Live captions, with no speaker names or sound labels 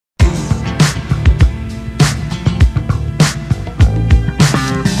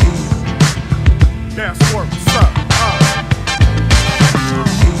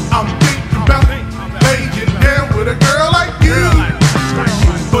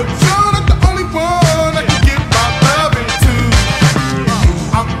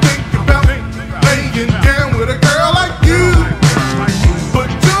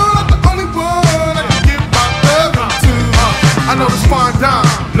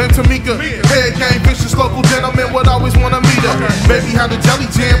Tamika. Head game, vicious local gentleman would always wanna meet her. Baby had a jelly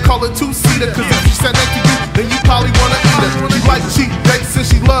jam, call it two-seater. Cause if she sat next to you, then you probably wanna eat her. She like cheap dates and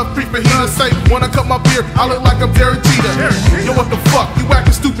she love free fajitas. Say, when I cut my beard, I look like I'm Derek Jeter. Yo, what the fuck? You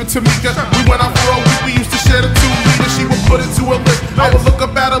acting stupid, Tamika. We went out for a week, we used to share the 2 liters. She would put it to her lip, I would look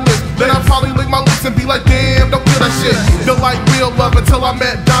up at her lip. Then I'd probably lick my lips and be like, damn, don't do that shit. Feel like real love until I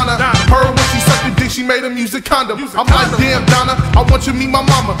met Donna. Her when she sucked the dick, she made a music condom. I'm like, damn, Donna, I want you to meet my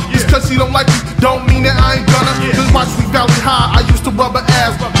mama. Just cause she don't like me, don't mean that I ain't gonna. Just watch me Valley High, I used to rub her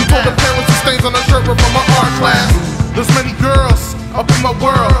ass. She told her parents the stains on her shirt were from her art class. There's many girls up in my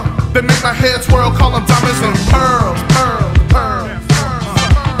world that make my head swirl, call them diamonds and pearls.